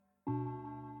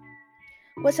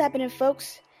What's happening,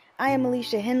 folks? I am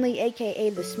Alicia Henley, aka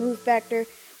The Smooth Factor.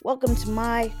 Welcome to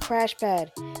my Crash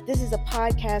Pad. This is a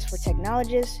podcast for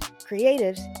technologists,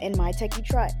 creatives, and my techie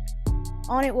tribe.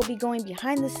 On it, we'll be going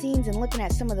behind the scenes and looking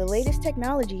at some of the latest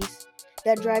technologies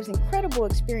that drives incredible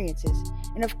experiences.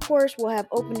 And of course, we'll have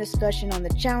open discussion on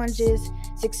the challenges,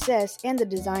 success, and the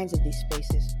designs of these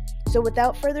spaces. So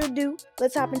without further ado,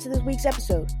 let's hop into this week's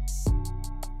episode.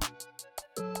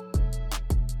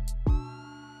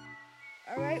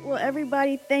 All right, well,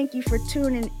 everybody, thank you for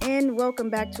tuning in. Welcome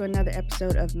back to another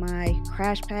episode of my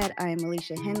Crash Pad. I am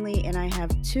Alicia Henley, and I have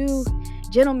two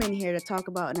gentlemen here to talk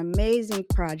about an amazing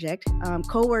project.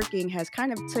 Co-working has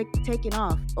kind of taken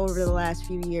off over the last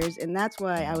few years, and that's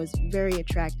why I was very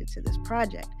attracted to this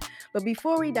project. But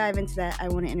before we dive into that, I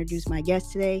want to introduce my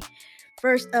guest today.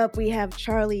 First up, we have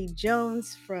Charlie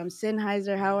Jones from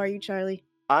Sennheiser. How are you, Charlie?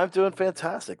 I'm doing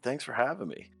fantastic. Thanks for having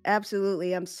me.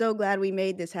 Absolutely. I'm so glad we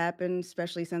made this happen,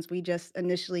 especially since we just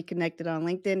initially connected on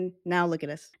LinkedIn. Now look at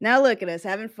us.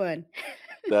 Having fun.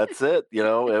 That's it.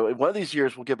 One of these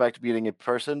years we'll get back to meeting in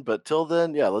person, but till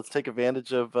then, yeah, let's take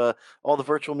advantage of all the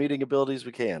virtual meeting abilities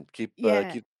we can. Keep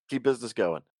business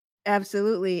going.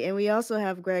 Absolutely. And we also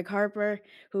have Greg Harper,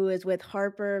 who is with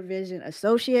Harper Vision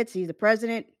Associates. He's the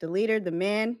president, the leader, the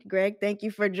man. Greg, thank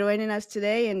you for joining us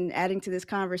today and adding to this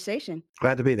conversation.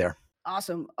 Glad to be there.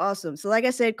 Awesome. So like I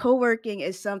said, co-working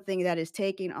is something that is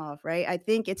taking off, right? I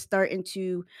think it's starting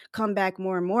to come back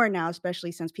more and more now,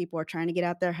 especially since people are trying to get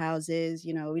out their houses.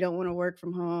 We don't want to work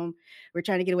from home. We're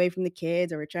trying to get away from the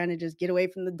kids, or we're trying to just get away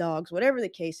from the dogs. Whatever the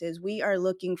case is, we are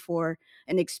looking for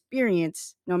an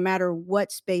experience, no matter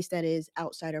what space that is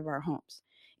outside of our homes.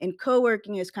 And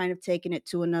co-working is kind of taking it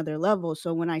to another level.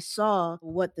 So when I saw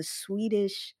what the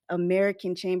Swedish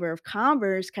American Chamber of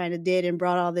Commerce kind of did and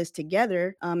brought all this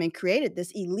together and created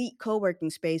this elite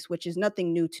co-working space, which is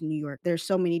nothing new to New York. There's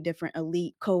so many different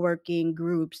elite co-working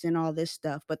groups and all this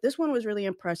stuff. But this one was really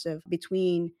impressive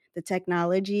between the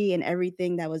technology and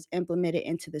everything that was implemented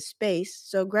into the space.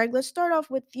 So Greg, let's start off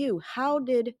with you. How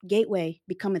did Gateway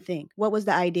become a thing? What was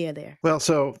the idea there? Well,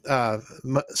 so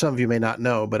some of you may not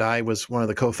know, but I was one of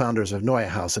the co-founders of Neue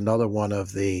House, another one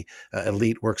of the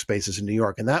elite workspaces in New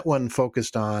York. And that one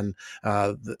focused on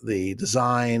the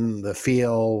design, the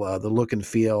feel, the look and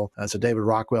feel. So David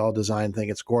Rockwell designed thing.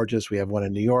 It's gorgeous. We have one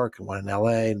in New York and one in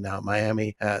LA, and now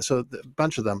Miami. So a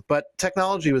bunch of them. But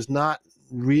technology was not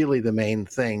really the main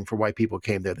thing for why people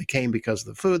came there. They came because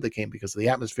of the food, they came because of the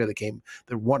atmosphere, they came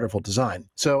the wonderful design.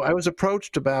 So I was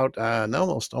approached about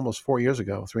almost 4 years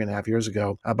ago, 3.5 years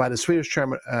ago, by the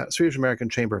Swedish American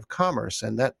Chamber of Commerce,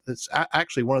 and it's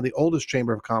actually one of the oldest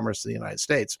chamber of commerce in the United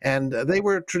States. And they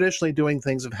were traditionally doing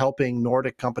things of helping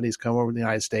Nordic companies come over to the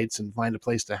United States and find a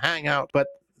place to hang out. But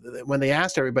when they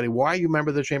asked everybody, why are you a member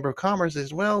of the Chamber of Commerce? They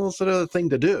said, well, it's sort of a thing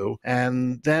to do.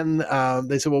 And then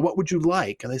they said, well, what would you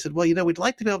like? And they said, well, we'd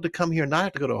like to be able to come here, not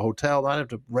have to go to a hotel, not have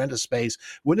to rent a space.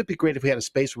 Wouldn't it be great if we had a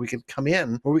space where we could come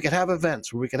in, where we could have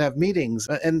events, where we could have meetings,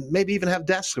 and maybe even have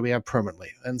desks that we have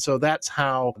permanently? And so that's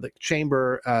how the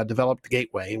Chamber developed the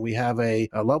Gateway. We have a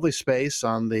lovely space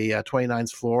on the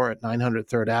 29th floor at 900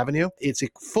 3rd Avenue. It's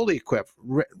fully equipped,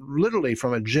 literally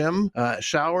from a gym,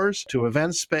 showers, to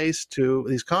event space, to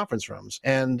these conference rooms.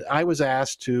 And I was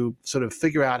asked to sort of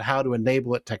figure out how to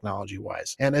enable it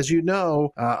technology-wise. And as you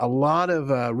know, a lot of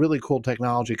really cool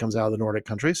technology comes out of the Nordic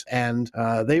countries, and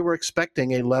they were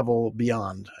expecting a level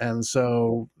beyond. And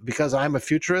so because I'm a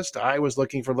futurist, I was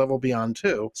looking for level beyond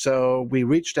too. So we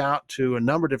reached out to a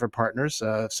number of different partners,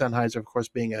 Sennheiser, of course,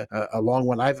 being a long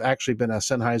one. I've actually been a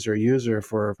Sennheiser user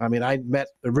I met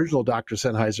the original Dr.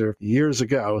 Sennheiser years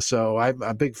ago, so I'm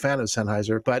a big fan of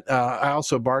Sennheiser. But I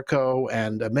also Barco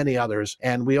and many others,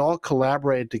 and we all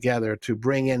collaborated together to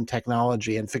bring in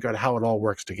technology and figure out how it all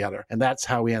works together. And that's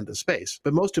how we end the space.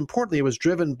 But most importantly, it was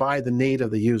driven by the need of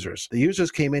the users. The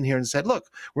users came in here and said, look,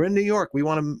 we're in New York. We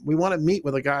want to meet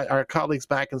with our colleagues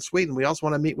back in Sweden. We also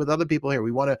want to meet with other people here.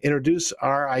 We want to introduce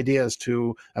our ideas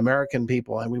to American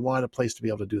people, and we want a place to be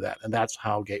able to do that. And that's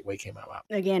how Gateway came about.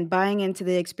 Again, buying into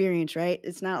the experience, right?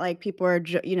 It's not like people are,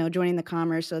 joining the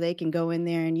commerce so they can go in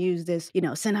there and use this,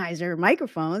 Sennheiser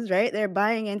microphones, right? They're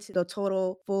buying into the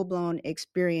total full-blown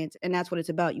experience, and that's what it's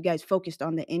about. You guys focused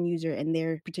on the end user and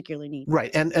their particular needs.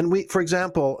 Right. And we, for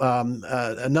example,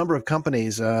 a number of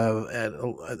companies,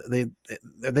 they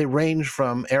range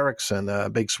from Ericsson, a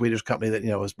big Swedish company that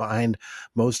is behind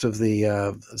most of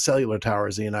the cellular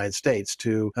towers in the United States,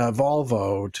 to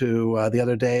Volvo, to the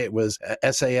other day it was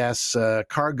SAS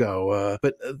Cargo,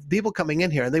 but people coming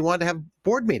in here and they wanted to have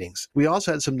board meetings. We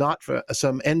also had some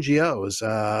NGOs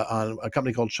on a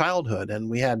company called Childhood, and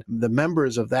we had the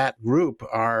members of that group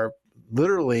are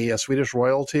literally a Swedish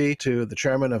royalty to the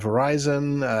chairman of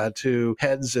Verizon, to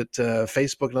heads at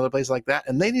Facebook and other places like that.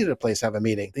 And they needed a place to have a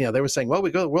meeting. They were saying, well,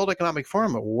 we go to the World Economic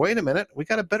Forum. Wait a minute, we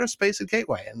got a better space at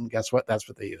Gateway. And guess what? That's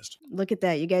what they used. Look at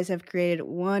that. You guys have created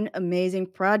one amazing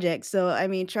project. So, I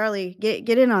mean, Charlie, get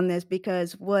in on this,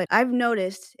 because what I've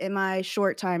noticed in my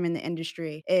short time in the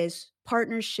industry is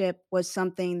partnership was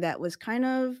something that was kind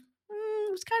of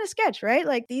it was kind of sketch, right?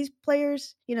 Like these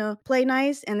players, play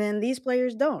nice and then these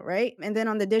players don't, right? And then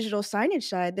on the digital signage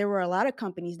side, there were a lot of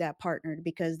companies that partnered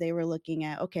because they were looking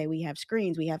at, okay, we have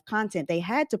screens, we have content. They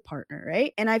had to partner,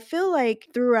 right? And I feel like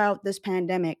throughout this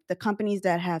pandemic, the companies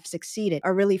that have succeeded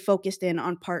are really focused in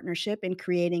on partnership and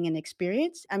creating an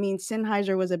experience. I mean,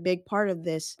 Sennheiser was a big part of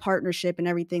this partnership and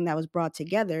everything that was brought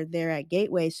together there at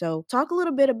Gateway. So talk a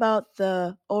little bit about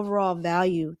the overall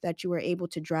value that you were able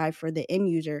to drive for the end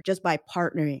user just by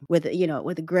partnering with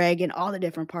Greg and all the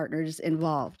different partners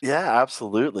involved. Yeah,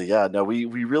 absolutely. Yeah, no, we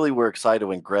really were excited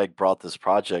when Greg brought this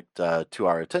project to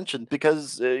our attention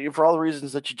because for all the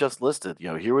reasons that you just listed,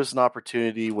 here was an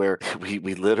opportunity where we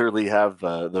literally have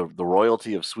the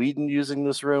royalty of Sweden using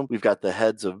this room. We've got the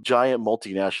heads of giant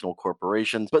multinational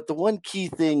corporations. But the one key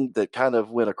thing that kind of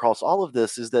went across all of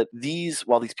this is that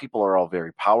while these people are all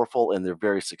very powerful and they're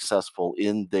very successful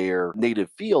in their native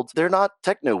fields, they're not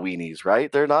techno weenies,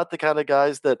 right? They're not the kind of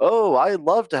guys that, oh, I'd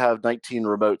love to have 19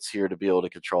 remotes here to be able to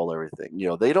control everything.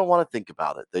 They don't want to think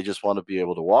about it. They just want to be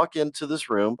able to walk into this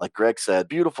room, like Greg said,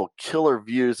 beautiful killer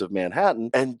views of Manhattan,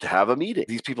 and have a meeting.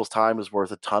 These people's time is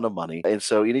worth a ton of money. And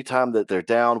so anytime that they're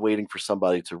down waiting for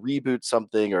somebody to reboot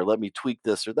something or let me tweak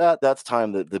this or that, that's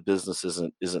time that the business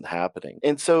isn't happening.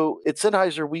 And so at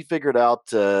Sennheiser, we figured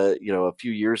out, a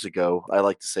few years ago, I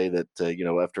like to say that,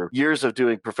 after years of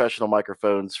doing professional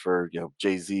microphones for,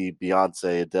 Jay-Z,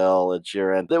 Beyonce, Adele, and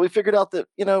Sheeran, that we figured out that,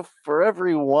 for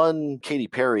every one Katy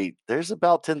Perry, there's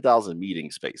about 10,000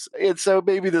 meeting space. And so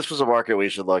maybe this was a market we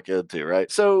should look into,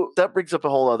 right? So that brings up a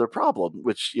whole other problem,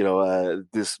 which,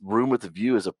 this room with the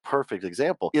view is a perfect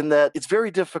example in that it's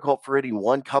very difficult for any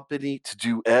one company to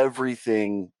do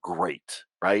everything great.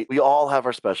 Right? We all have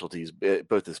our specialties,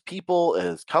 both as people,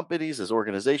 as companies, as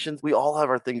organizations. We all have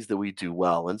our things that we do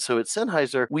well. And so at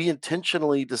Sennheiser, we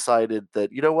intentionally decided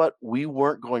that, you know what? We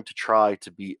weren't going to try to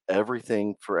be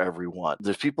everything for everyone.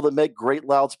 There's people that make great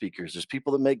loudspeakers. There's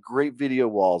people that make great video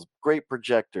walls, great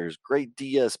projectors, great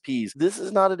DSPs. This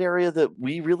is not an area that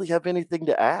we really have anything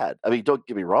to add. I mean, don't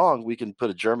get me wrong. We can put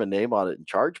a German name on it and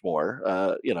charge more,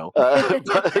 but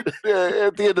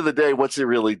at the end of the day, what's it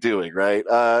really doing, right?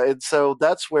 And so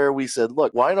that's where we said,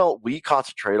 look, why don't we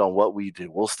concentrate on what we do?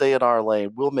 We'll stay in our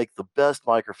lane. We'll make the best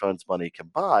microphones money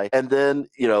can buy. And then,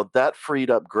 that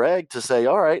freed up Greg to say,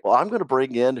 all right, well, I'm going to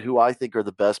bring in who I think are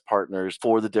the best partners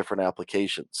for the different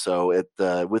applications. So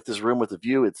with this room with a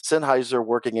view, it's Sennheiser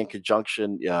working in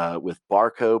conjunction with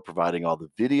Barco, providing all the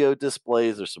video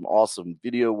displays. There's some awesome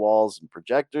video walls and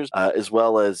projectors, as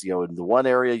well as, in the one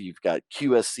area, you've got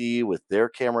QSC with their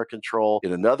camera control.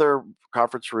 In another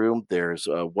conference room, there's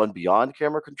One Beyond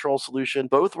camera control solution,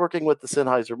 both working with the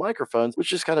Sennheiser microphones, which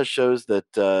just kind of shows that,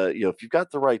 if you've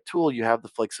got the right tool, you have the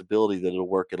flexibility that it'll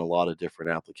work in a lot of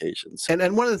different applications.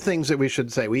 And one of the things that we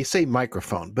should say, we say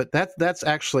microphone, but that's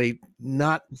actually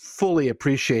not fully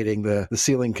appreciating the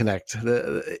Ceiling Connect.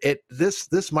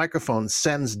 This microphone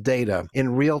sends data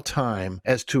in real time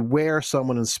as to where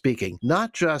someone is speaking,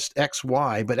 not just X,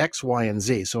 Y, but X, Y, and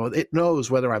Z. So it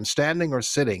knows whether I'm standing or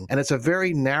sitting, and it's a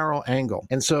very narrow angle.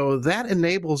 And so that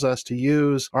enables us to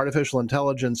use artificial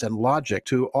intelligence and logic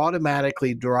to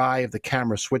automatically drive the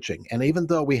camera switching. And even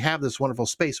though we have this wonderful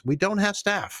space, we don't have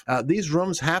staff. These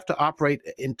rooms have to operate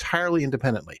entirely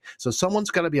independently. So someone's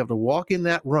got to be able to walk in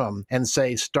that room and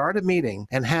say, start a meeting,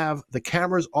 and have the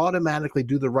cameras automatically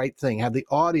do the right thing, have the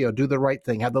audio do the right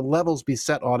thing, have the levels be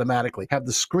set automatically, have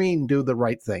the screen do the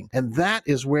right thing. And that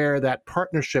is where that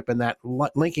partnership and that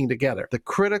linking together, the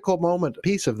critical moment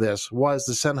piece of this was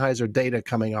the Sennheiser data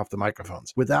coming off the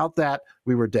microphones. Without that,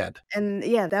 we were dead. And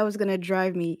yeah, that was going to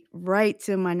drive me right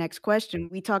to my next question.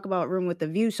 We talk about room with the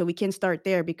view, so we can start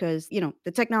there because,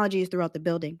 the technology is throughout the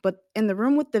building. But in the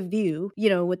room with the view,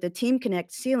 with the Team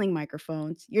Connect ceiling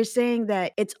microphones, you're saying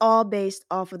that it's all based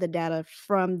off of the data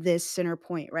from this center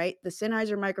point, right? The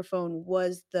Sennheiser microphone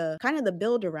was the kind of the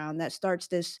build around that starts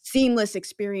this seamless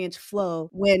experience flow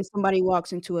when somebody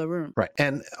walks into a room. Right.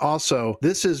 And also,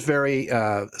 this is very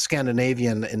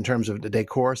Scandinavian in terms of the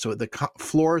decor. So the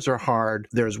floors are hard. card,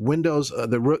 there's windows,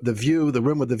 the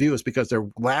room with the view is because there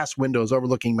are glass windows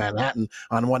overlooking Manhattan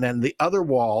on one end. The other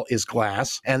wall is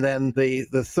glass. And then the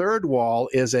third wall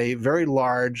is a very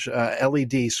large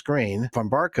LED screen from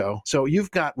Barco. So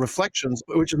you've got reflections,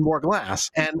 which is more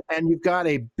glass. And you've got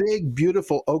a big,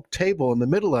 beautiful oak table in the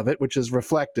middle of it, which is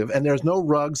reflective. And there's no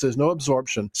rugs, there's no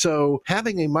absorption. So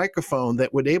having a microphone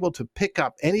that would able to pick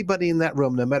up anybody in that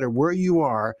room, no matter where you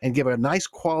are, and give a nice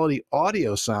quality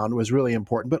audio sound was really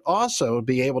important, but also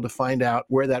be able to find out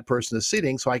where that person is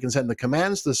sitting so I can send the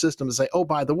commands to the system to say, oh,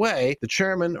 by the way, the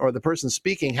chairman or the person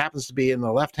speaking happens to be in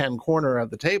the left-hand corner of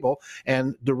the table,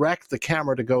 and direct the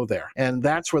camera to go there. And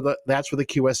that's where the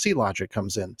QSC logic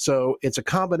comes in. So it's a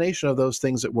combination of those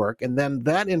things that work, and then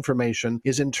that information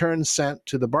is in turn sent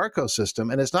to the Barco system,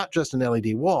 and it's not just an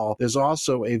LED wall. There's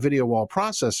also a video wall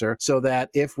processor, so that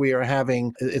if we are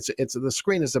having, the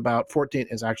screen is about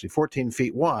 14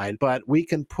 feet wide, but we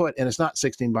can put, and it's not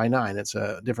 16 by 9, it's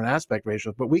a different aspect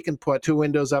ratio, but we can put 2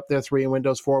 windows up there, 3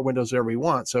 windows, 4 windows, whatever we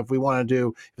want. So if we want to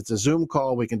do, if it's a Zoom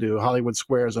call, we can do Hollywood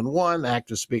Squares on one,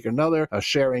 active speaker another,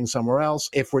 sharing somewhere else.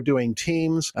 If we're doing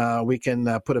Teams, we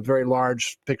can put a very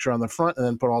large picture on the front and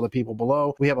then put all the people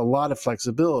below. We have a lot of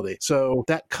flexibility. So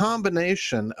that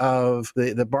combination of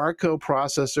the Barco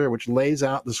processor, which lays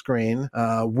out the screen,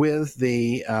 with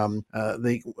the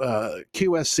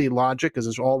QSC logic, because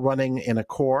it's all running in a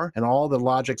core and all the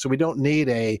logic. So we don't need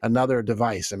another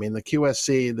device. I mean, the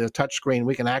QSC, the touch screen,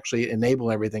 we can actually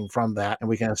enable everything from that, and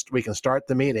we can start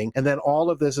the meeting. And then all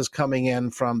of this is coming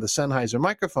in from the Sennheiser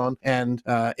microphone, and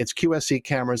it's QSC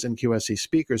cameras and QSC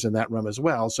speakers in that room as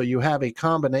well. So you have a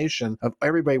combination of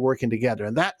everybody working together,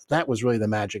 and that was really the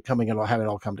magic, coming in, having it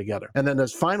all come together. And then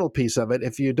this final piece of it,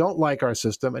 if you don't like our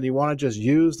system and you want to just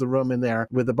use the room in there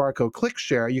with the Barco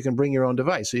ClickShare, you can bring your own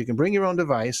device. So you can bring your own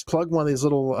device, plug one of these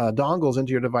little dongles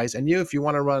into your device, and if you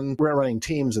want to run, we're running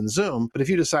Teams and Zoom, but if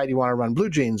you decide you want to run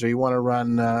BlueJeans or you want to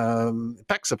run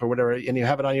Pexip or whatever, and you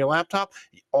have it on your laptop,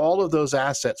 all of those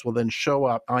assets will then show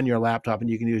up on your laptop, and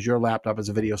you can use your laptop as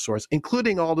a video source,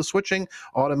 including all the switching,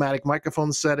 automatic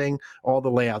microphone setting, all the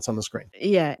layouts on the screen.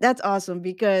 Yeah, that's awesome,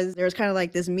 because there's kind of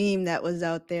like this meme that was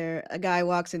out there. A guy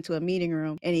walks into a meeting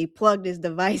room and he plugged his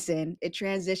device in. It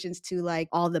transitions to like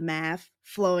all the math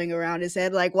flowing around his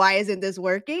head, like, why isn't this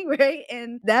working? Right?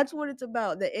 And that's what it's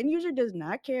about. The end user does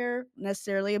not care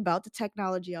necessarily about the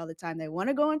technology all the time. They want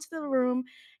to go into the room,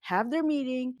 have their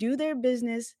meeting, do their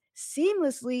business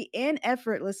seamlessly and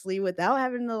effortlessly without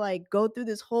having to like go through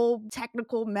this whole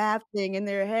technical math thing in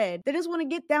their head. They just want to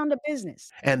get down to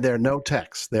business. And there are no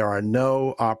techs. There are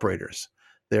no operators.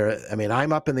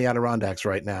 I'm up in the Adirondacks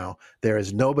right now. There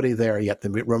is nobody there yet. The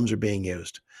rooms are being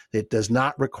used. It does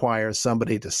not require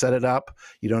somebody to set it up.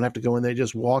 You don't have to go in there.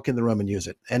 Just walk in the room and use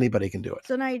it. Anybody can do it.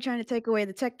 So now you're trying to take away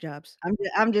the tech jobs.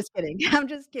 I'm just kidding. I'm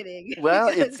just kidding. Well,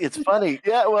 it's funny.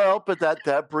 Yeah, well, but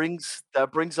that brings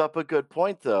up a good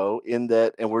point though, in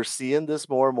that, and we're seeing this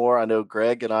more and more. I know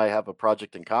Greg and I have a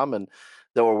project in common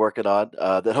that we're working on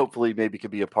that hopefully maybe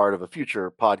could be a part of a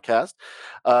future podcast.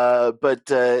 But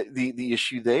the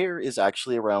issue there is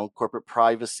actually around corporate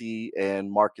privacy and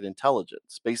market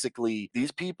intelligence. Basically,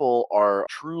 these people are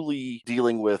truly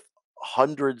dealing with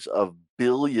hundreds of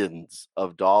billions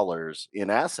of dollars in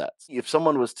assets. If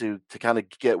someone was to kind of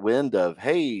get wind of,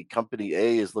 hey, company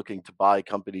A is looking to buy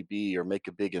company B or make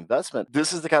a big investment,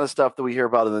 this is the kind of stuff that we hear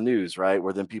about in the news, right?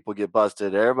 Where then people get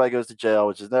busted, everybody goes to jail,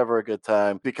 which is never a good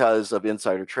time because of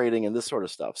insider trading and this sort of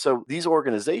stuff. So these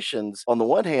organizations, on the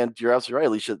one hand, you're absolutely right,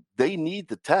 Alicia, they need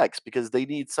the techs because they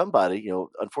need somebody.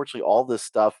 Unfortunately, all this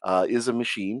stuff is a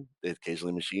machine.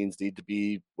 Occasionally machines need to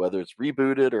be, whether it's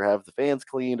rebooted or have the fans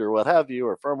cleaned or what have you,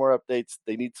 or firmware updates,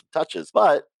 they need some touches.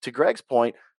 But to Greg's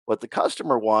point, what the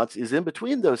customer wants is in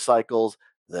between those cycles,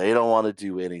 they don't want to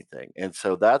do anything. And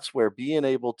so that's where being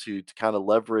able to kind of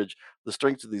leverage the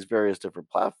strengths of these various different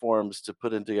platforms to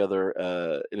put in together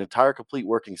an entire complete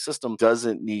working system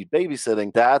doesn't need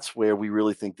babysitting. That's where we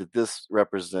really think that this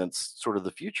represents sort of the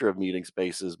future of meeting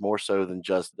spaces, more so than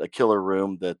just a killer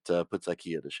room that puts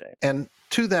IKEA to shame. And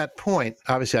to that point,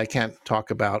 obviously I can't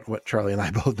talk about what Charlie and I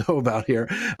both know about here,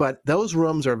 but those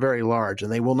rooms are very large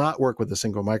and they will not work with a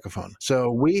single microphone.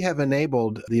 So we have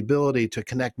enabled the ability to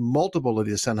connect multiple of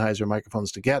these Sennheiser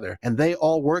microphones together, and they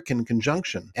all work in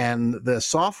conjunction. And the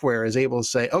software is able to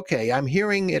say, okay, I'm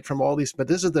hearing it from all these, but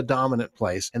this is the dominant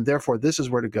place, and therefore this is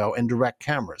where to go, and direct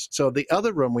cameras. So the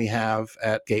other room we have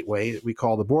at Gateway, we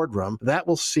call the boardroom, that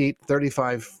will seat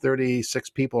 35, 36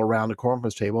 people around a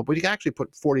conference table, but you can actually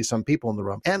put 40 some people in the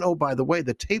room. And oh, by the way,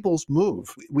 the tables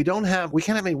move. We can't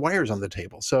have any wires on the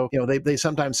table. So, they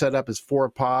sometimes set up as 4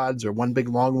 pods or one big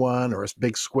long one or a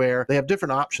big square. They have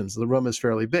different options. The room is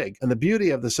fairly big. And the beauty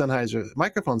of the Sennheiser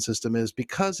microphone system is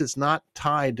because it's not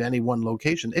tied to any one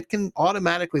location, it can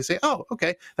automatically say, oh,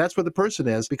 okay, that's where the person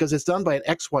is, because it's done by an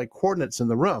XY coordinates in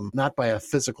the room, not by a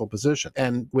physical position.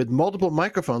 And with multiple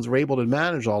microphones, we're able to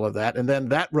manage all of that. And then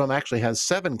that room actually has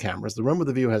 7 cameras. The room with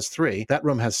the view has 3. That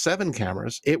room has 7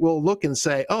 cameras. It will look and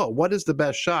say, oh, what is the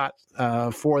best shot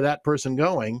for that person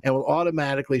going, and will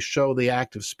automatically show the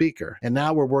active speaker. And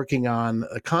now we're working on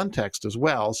a context as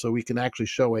well, so we can actually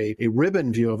show a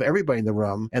ribbon view of everybody in the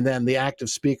room, and then the active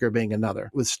speaker being another.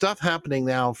 With stuff happening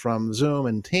now from Zoom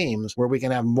and Teams, where we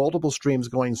can have multiple streams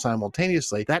going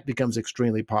simultaneously, that becomes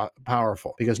extremely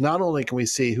powerful, because not only can we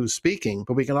see who's speaking,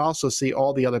 but we can also see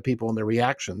all the other people and their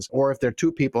reactions, or if they're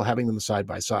 2 people, having them side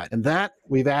by side. And that,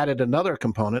 we've added another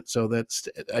component, so that's,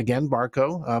 again,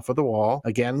 Barco for the wall,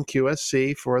 again,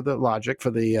 QSC for the logic,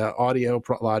 for the audio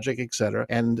logic, etc.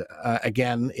 And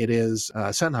again, it is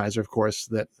Sennheiser, of course,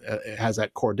 that has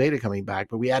that core data coming back.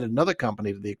 But we added another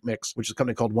company to the mix, which is a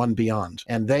company called One Beyond.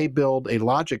 And they build a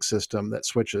logic system that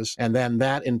switches. And then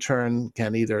that, in turn,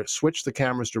 can either switch the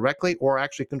cameras directly or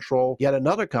actually control yet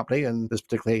another company. And this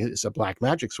particularly is a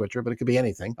Blackmagic switcher, but it could be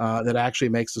anything that actually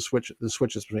makes the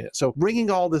switches between it. So bringing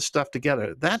all this stuff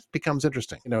together, that becomes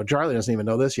interesting. Charlie doesn't even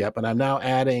know this yet, but I'm now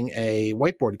adding a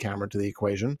whiteboard camera to the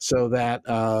equation, so that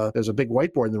there's a big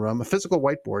whiteboard in the room, a physical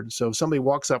whiteboard. So if somebody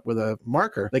walks up with a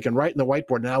marker, they can write in the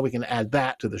whiteboard. Now we can add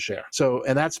that to the share. So,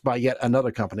 and that's by yet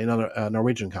another company, another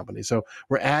Norwegian company. So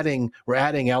we're adding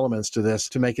elements to this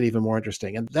to make it even more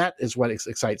interesting. And that is what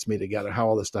excites me together, how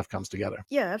all this stuff comes together.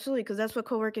 Yeah, absolutely. Because that's what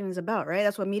co-working is about, right?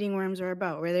 That's what meeting rooms are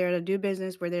about. We're there to do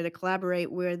business. We're there to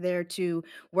collaborate. We're there to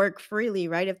work freely,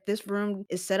 right? If this room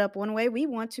is set up one way, we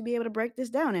want to be able to break this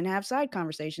down and have side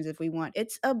conversations if we want.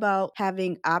 It's about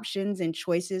having options and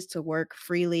choices to work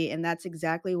freely. And that's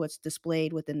exactly what's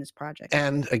displayed within this project.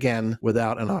 And again,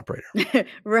 without an operator.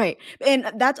 Right.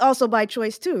 And that's also by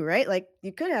choice too, right? Like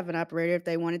you could have an operator if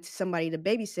they wanted somebody to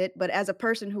babysit, but as a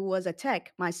person who was a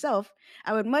tech myself,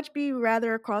 I would much be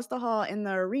rather across the hall in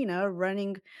the arena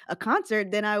running a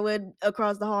concert than I would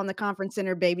across the hall in the conference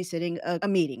center babysitting a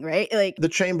meeting, right? Like the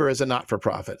chamber is a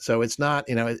not-for-profit, so it's not,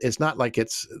 it's not like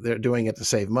they're doing it to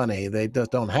save money. They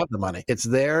just don't have the money. It's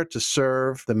there to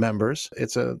serve the members.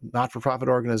 It's a not-for-profit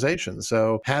organization,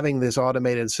 so having this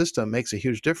automated system makes a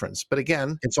huge difference. But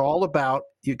again, it's all about,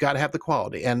 you got to have the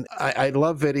quality. And I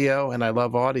love video and I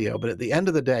love audio, but at the end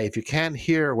of the day, if you can't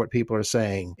hear what people are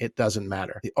saying, it doesn't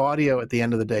matter. The audio at the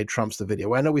end of the day trumps the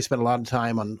video. I know we spend a lot of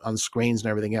time on screens and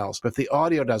everything else, but if the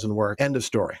audio doesn't work, end of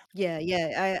story.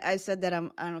 Yeah. I said that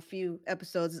on a few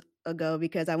episodes ago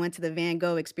because I went to the Van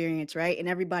Gogh experience, right? And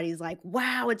everybody's like,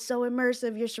 wow, it's so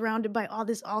immersive. You're surrounded by all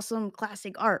this awesome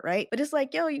classic art, right? But it's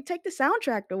like, yo, you take the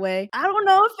soundtrack away. I don't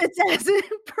know if it's as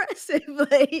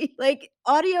impressive. Like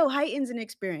audio heightens an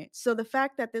experience. So the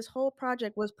fact that this whole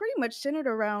project was pretty much centered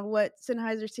around what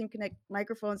Sennheiser's Team Connect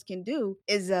microphones can do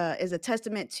is a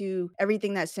testament to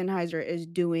everything that Sennheiser is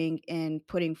doing and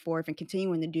putting forth and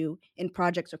continuing to do in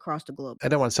projects across the globe. I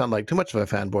don't want to sound like too much of a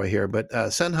fanboy here, but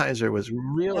Sennheiser was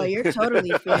really... You're totally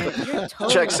fan. You're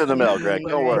totally Checks in the mail, Greg.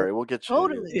 Don't right? worry, we'll get you.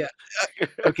 Totally. Yeah.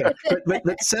 Okay. But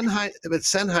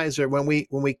Sennheiser,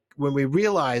 when we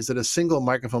realized that a single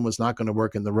microphone was not going to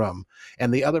work in the room,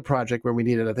 and the other project where we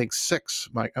needed, I think,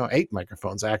 8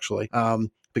 microphones actually,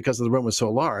 because the room was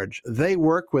so large, they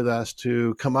work with us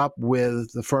to come up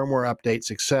with the firmware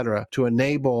updates, et cetera, to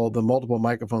enable the multiple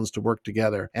microphones to work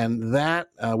together. And that,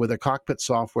 with a cockpit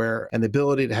software and the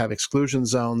ability to have exclusion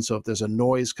zones, so if there's a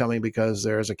noise coming because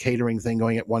there's a catering thing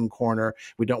going at one corner,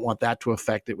 we don't want that to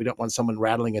affect it. We don't want someone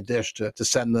rattling a dish to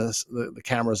send the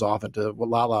cameras off into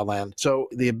La La Land. So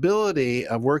the ability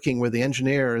of working with the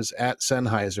engineers at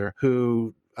Sennheiser,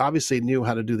 who obviously knew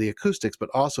how to do the acoustics, but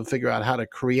also figure out how to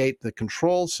create the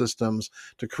control systems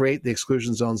to create the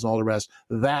exclusion zones and all the rest.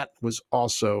 That was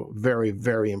also very,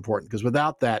 very important, because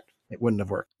without that, it wouldn't have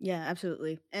worked. Yeah,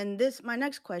 absolutely. And my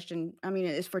next question, I mean,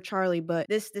 it's for Charlie, but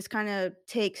this kind of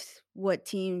takes what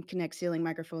Team Connect ceiling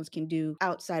microphones can do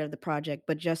outside of the project,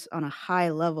 but just on a high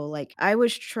level. Like I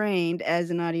was trained as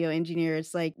an audio engineer.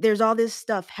 It's like there's all this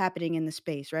stuff happening in the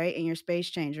space, right? And your space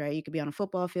change, right? You could be on a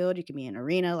football field, you could be in an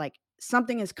arena, like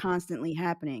something is constantly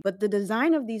happening. But the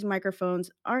design of these microphones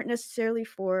aren't necessarily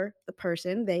for the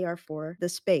person, they are for the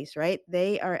space, right?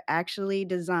 They are actually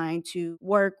designed to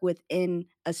work within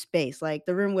a space, like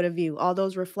the room with a view, all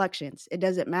those reflections. It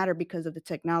doesn't matter because of the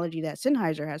technology that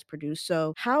Sennheiser has produced.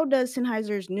 So, how does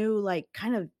Sennheiser's new, like,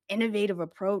 kind of innovative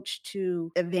approach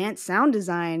to advanced sound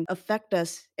design affect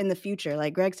us in the future?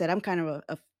 Like Greg said, I'm kind of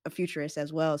a futurist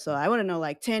as well. So I want to know,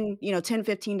 like, 10, 10,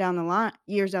 15 down the line,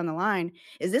 years down the line,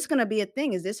 is this going to be a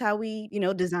thing? Is this how we,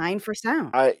 design for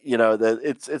sound? That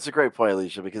it's a great point,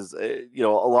 Alicia, because a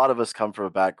lot of us come from a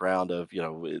background of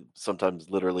sometimes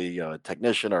literally a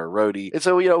technician or a roadie, and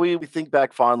so we think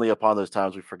back fondly upon those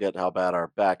times. We forget how bad our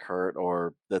back hurt,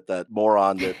 or that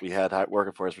moron that we had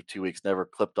working for us for 2 weeks never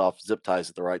clipped off zip ties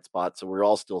at the right spot, so we're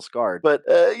all still scarred. But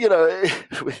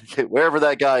wherever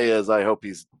that guy is, I hope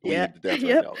he's Yeah. bleeding to death right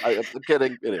Yep. now. I'm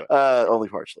kidding. Anyway, only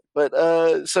partially.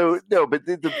 But so no, but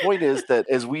the point is that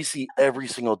as we see every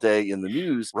single day in the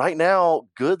news right now,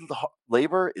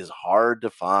 labor is hard to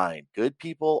find. Good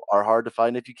people are hard to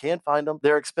find. If you can find them,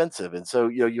 they're expensive. And so,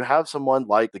 you have someone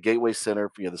like the Gateway Center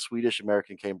for the Swedish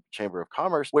American Chamber of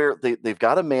Commerce, where they've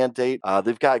got a mandate,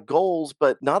 they've got goals,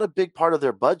 but not a big part of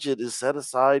their budget is set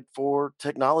aside for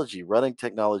technology, running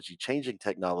technology, changing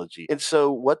technology. And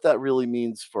so what that really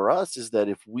means for us is that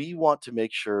if we want to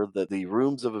make sure that the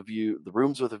rooms with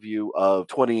a view of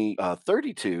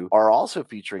 2032 are also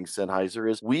featuring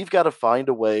Sennheiser, is we've got to find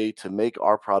a way to make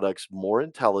our products more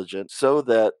intelligent so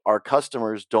that our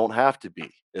customers don't have to be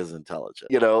as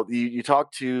intelligent. You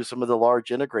talk to some of the large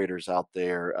integrators out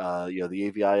there, the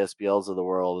AVI SBLs of the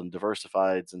world and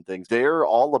Diversifieds and things. They're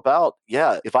all about,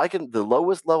 if I can, the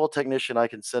lowest level technician I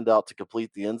can send out to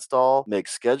complete the install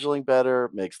makes scheduling better,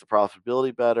 makes the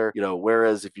profitability better.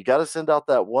 Whereas if you got to send out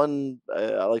that one,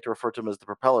 I like to refer to them as the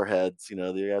propeller heads, the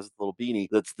guys with the little beanie,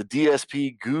 that's the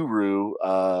DSP guru,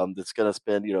 that's going to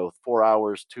spend 4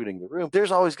 hours tuning the room.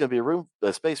 There's always going to be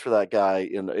a space for that guy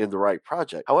in the right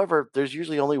project. However, there's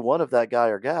usually only one of that guy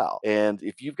or gal. And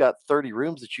if you've got 30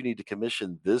 rooms that you need to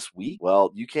commission this week,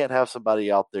 well, you can't have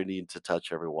somebody out there needing to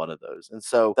touch every one of those. And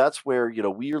so that's where,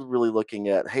 we're really looking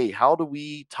at, hey, how do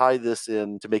we tie this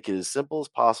in to make it as simple as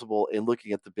possible and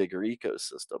looking at the bigger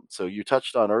ecosystem? So you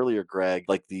touched on earlier, Greg,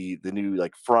 like the new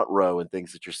like front row and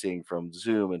things that you're seeing from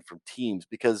Zoom and from Teams,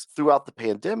 because throughout the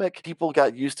pandemic, people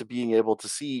got used to being able to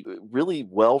see really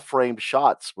well-framed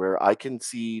shots where I can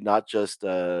see not just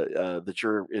that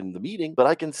you're in the meeting,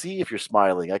 but I can see if you're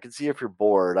smiling. I can see if you're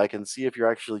bored. I can see if you're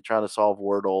actually trying to solve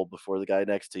Wordle before the guy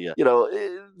next to you.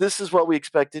 This is what we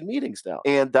expect in meetings now.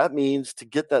 And that means to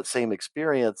get that same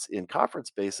experience in conference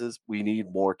spaces, we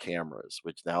need more cameras,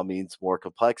 which now means more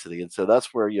complexity. And so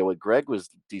that's where, what Greg was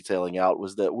detailing out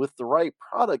was that with the right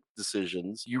product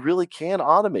decisions, you really can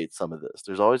automate some of this.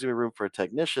 There's always going to be room for a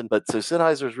technician. But so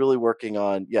Sennheiser is really working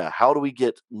on, how do we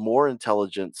get more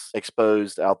intelligence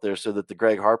exposed out there so that the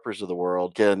Greg Harpers of the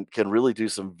world can really do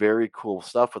some very cool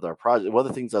stuff with our project. One of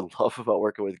the things I love about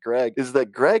working with Greg is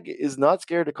that Greg is not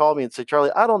scared to call me and say,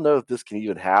 Charlie, I don't know if this can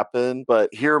even happen,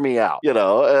 but hear me out,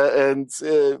 and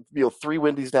 3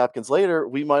 Wendy's napkins later,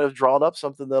 we might have drawn up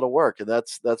something that'll work. And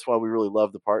that's why we really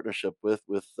love the partnership with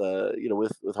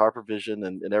Harper Vision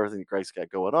and everything that Greg's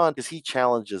got going on, because he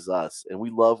challenges us. And we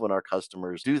love when our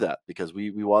customers do that, because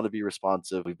we want to be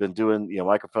responsive. We've been doing,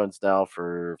 microphones now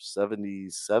for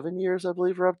 77 years, I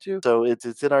believe we're up to. So it's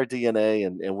in our DNA,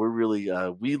 and we're really,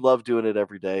 we love doing it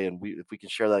every day. And if we can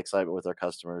share that excitement with our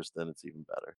customers, then it's even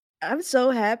better. I'm so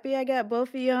happy I got both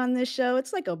of you on this show.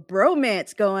 It's like a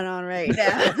bromance going on right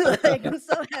now. Like, I'm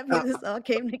so happy this all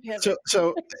came together.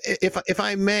 So if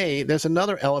I may, there's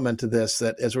another element to this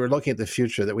that, as we're looking at the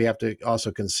future, that we have to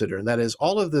also consider, and that is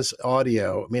all of this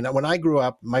audio. I mean, when I grew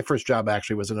up, my first job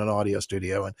actually was in an audio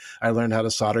studio, and I learned how to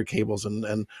solder cables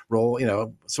and roll.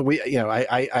 So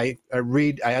I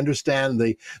understand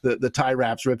the tie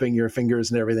wraps ripping your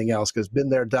fingers and everything else, because been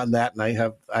there, done that, and I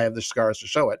have the scars to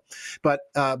show it. But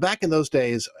back in those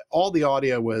days, all the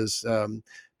audio was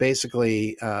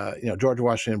basically, George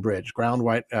Washington Bridge, ground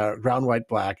white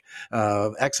black,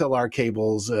 XLR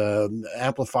cables,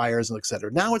 amplifiers, and et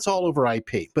cetera. Now it's all over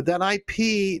IP, but that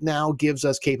IP now gives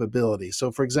us capability.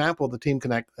 So, for example, the Team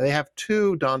Connect, they have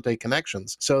 2 Dante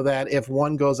connections, so that if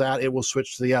one goes out, it will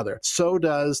switch to the other. So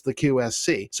does the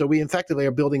QSC. So we effectively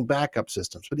are building backup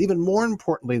systems. But even more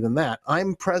importantly than that,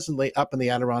 I'm presently up in the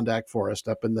Adirondack Forest,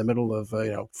 up in the middle of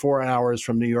 4 hours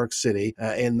from New York City,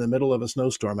 in the middle of a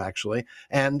snowstorm, actually,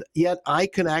 and yet I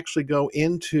can actually go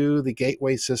into the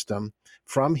gateway system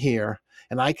from here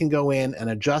and I can go in and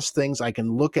adjust things. I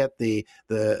can look at the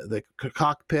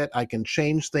cockpit. I can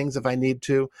change things if I need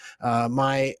to.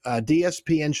 My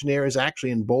DSP engineer is actually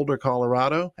in Boulder,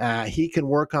 Colorado. He can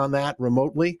work on that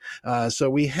remotely. So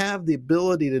we have the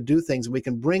ability to do things. We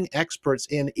can bring experts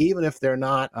in even if they're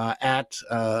not at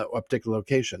a particular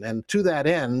location. And to that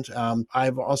end,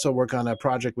 I've also worked on a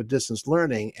project with distance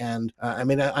learning. And I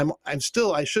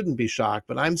shouldn't be shocked,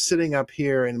 but I'm sitting up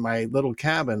here in my little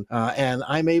cabin and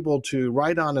I'm able to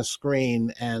write on a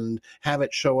screen and have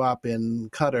it show up in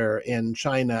Qatar, in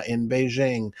China, in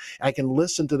Beijing. I can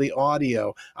listen to the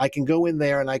audio. I can go in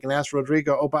there and I can ask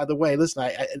Rodrigo, oh, by the way,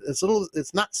 listen,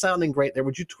 it's not sounding great there.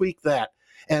 Would you tweak that?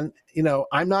 And,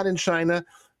 I'm not in China.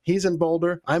 He's in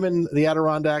Boulder. I'm in the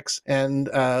Adirondacks, and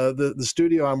the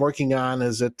studio I'm working on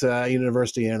is at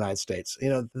University of the United States.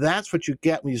 That's what you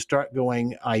get when you start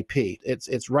going IP.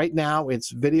 It's right now.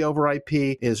 It's video over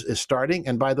IP is starting.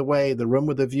 And by the way, the room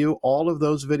with the view, all of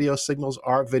those video signals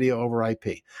are video over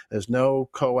IP. There's no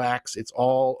coax. It's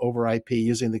all over IP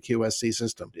using the QSC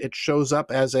system. It shows up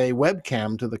as a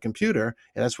webcam to the computer,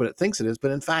 and that's what it thinks it is.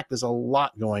 But in fact, there's a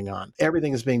lot going on.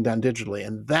 Everything is being done digitally,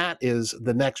 and that is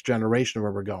the next generation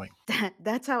where we're going.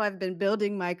 That's how I've been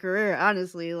building my career,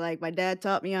 honestly. Like my dad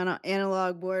taught me on an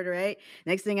analog board, right?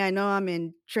 Next thing I know, I'm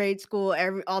in trade school.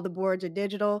 All the boards are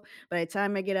digital. By the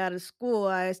time I get out of school,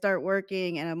 I start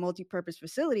working in a multi-purpose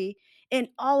facility, and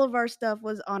all of our stuff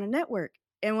was on a network.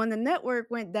 And when the network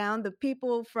went down, the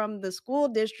people from the school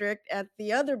district at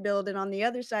the other building on the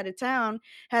other side of town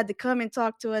had to come and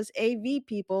talk to us AV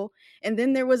people. And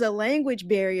then there was a language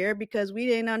barrier because we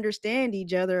didn't understand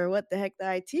each other or what the heck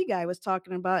the IT guy was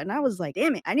talking about. And I was like,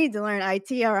 damn it, I need to learn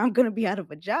IT or I'm going to be out of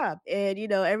a job. And,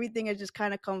 everything has just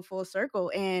kind of come full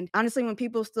circle. And honestly, when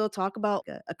people still talk about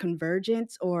a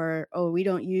convergence or, oh, we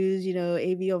don't use,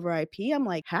 AV over IP, I'm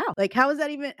like, how? Like, how is that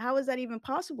even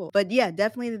possible? But yeah,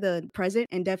 definitely the present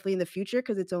and definitely in the future,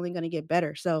 because it's only going to get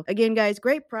better. So again, guys,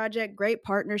 great project, great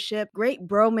partnership, great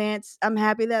bromance. I'm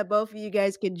happy that both of you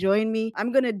guys could join me.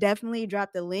 I'm going to definitely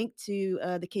drop the link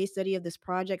to the case study of this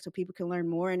project so people can learn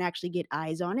more and actually get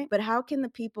eyes on it. But how can the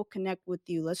people connect with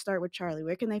you? Let's start with Charlie.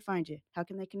 Where can they find you? How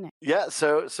can they connect? Yeah,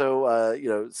 so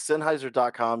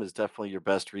Sennheiser.com is definitely your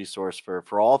best resource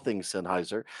for all things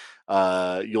Sennheiser.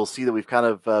 You'll see that we've kind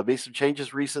of made some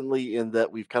changes recently in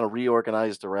that we've kind of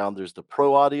reorganized around. There's the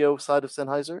pro audio side of Sennheiser.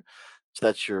 So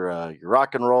that's your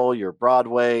rock and roll, your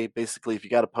Broadway. Basically, if you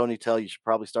got a ponytail, you should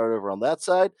probably start over on that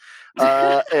side.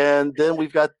 And then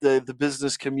we've got the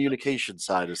business communication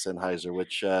side of Sennheiser,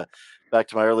 which back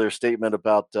to my earlier statement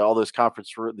about all those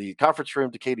the conference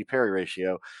room to Katy Perry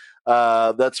ratio.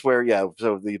 That's where,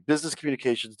 so the business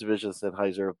communications division of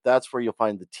Sennheiser, that's where you'll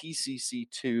find the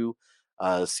TCC2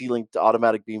 ceiling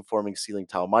automatic beamforming ceiling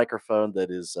tile microphone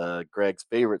that is Greg's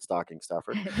favorite stocking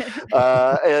stuffer.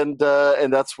 And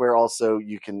that's where also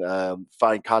you can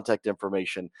find contact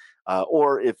information.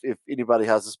 Or if anybody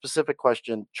has a specific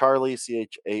question, Charlie,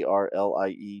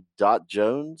 CHARLIE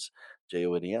 .Jones,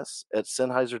 JONES at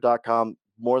Sennheiser.com.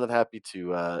 More than happy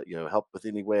to help with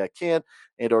any way I can,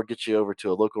 and or get you over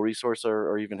to a local resource,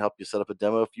 or even help you set up a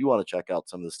demo if you want to check out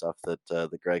some of the stuff that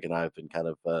Greg and I have been kind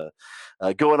of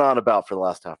going on about for the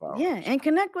last half hour. Yeah, and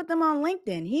connect with them on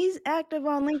LinkedIn. He's active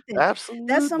on LinkedIn. Absolutely.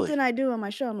 That's something I do on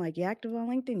my show. I'm like, you active on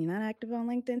LinkedIn? You're not active on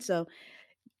LinkedIn? So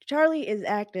Charlie is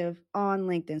active on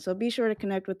LinkedIn, so be sure to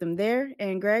connect with them there.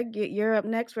 And Greg, you're up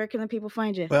next. Where can the people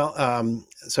find you? Well,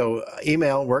 so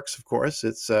email works, of course.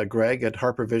 It's Greg at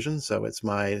Harper Vision. So it's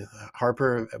my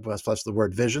Harper plus the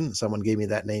word vision. Someone gave me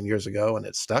that name years ago and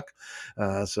it stuck.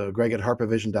 So Greg at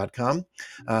harpervision.com.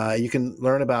 You can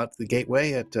learn about the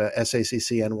Gateway at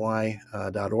saccny.org.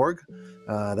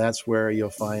 That's where you'll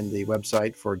find the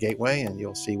website for Gateway, and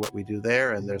you'll see what we do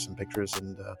there. And there's some pictures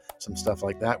and some stuff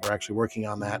like that. We're actually working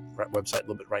on that website a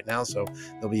little bit right now, so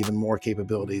there'll be even more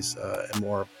capabilities and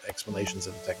more explanations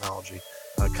of the technology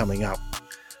coming up.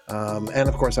 And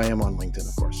of course, I am on LinkedIn,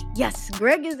 of course. Yes,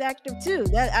 Greg is active too.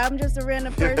 I'm just a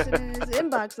random person in his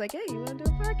inbox like, hey, you want to do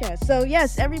a podcast? So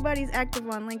yes, everybody's active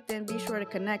on LinkedIn. Be sure to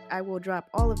connect. I will drop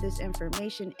all of this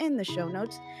information in the show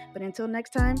notes. But until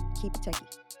next time, keep it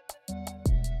techie.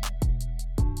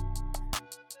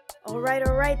 All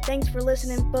right. Thanks for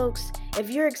listening, folks. If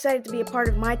you're excited to be a part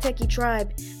of my techie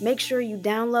tribe, make sure you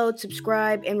download,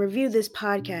 subscribe, and review this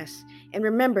podcast. And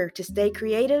remember to stay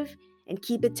creative and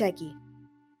keep it techie.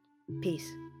 Peace.